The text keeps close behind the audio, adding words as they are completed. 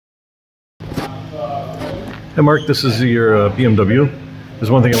Hey Mark, this is your BMW. There's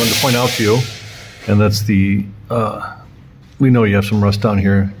one thing I wanted to point out to you, and that's the, we know you have some rust down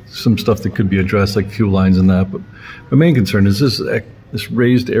here, some stuff that could be addressed like fuel lines and that, but my main concern is this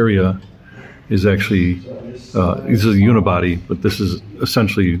raised area is actually, this is a unibody, but this is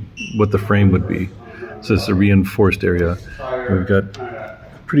essentially what the frame would be. So it's a reinforced area. We've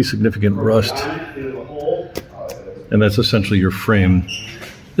got pretty significant rust, and that's essentially your frame.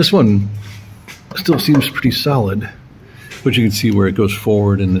 This one still seems pretty solid, but you can see where it goes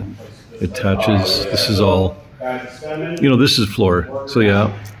forward and it attaches. This is all, you know, this is floor. So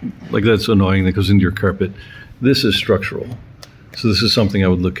yeah, like that's annoying, that goes into your carpet. This is structural. So this is something I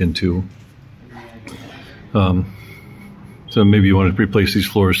would look into. So maybe you want to replace these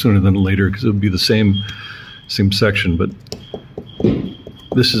floors sooner than later because it would be the same section, but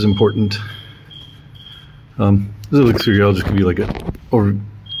this is important. This is a look through. I'll just give you like an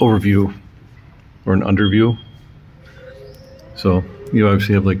overview or an underview. So you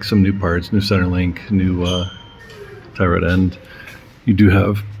obviously have like some new parts, new center link, new tie rod end. You do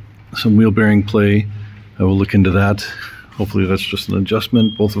have some wheel bearing play. I will look into that. Hopefully that's just an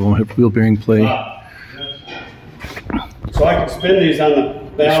adjustment. Both of them have wheel bearing play. So I can spin these on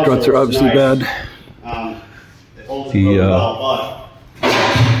the valve. Struts are obviously bad. The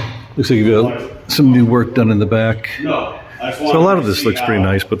looks like you've got some new work done in the back. So a lot of this looks pretty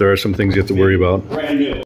nice, but there are some things you have to worry about.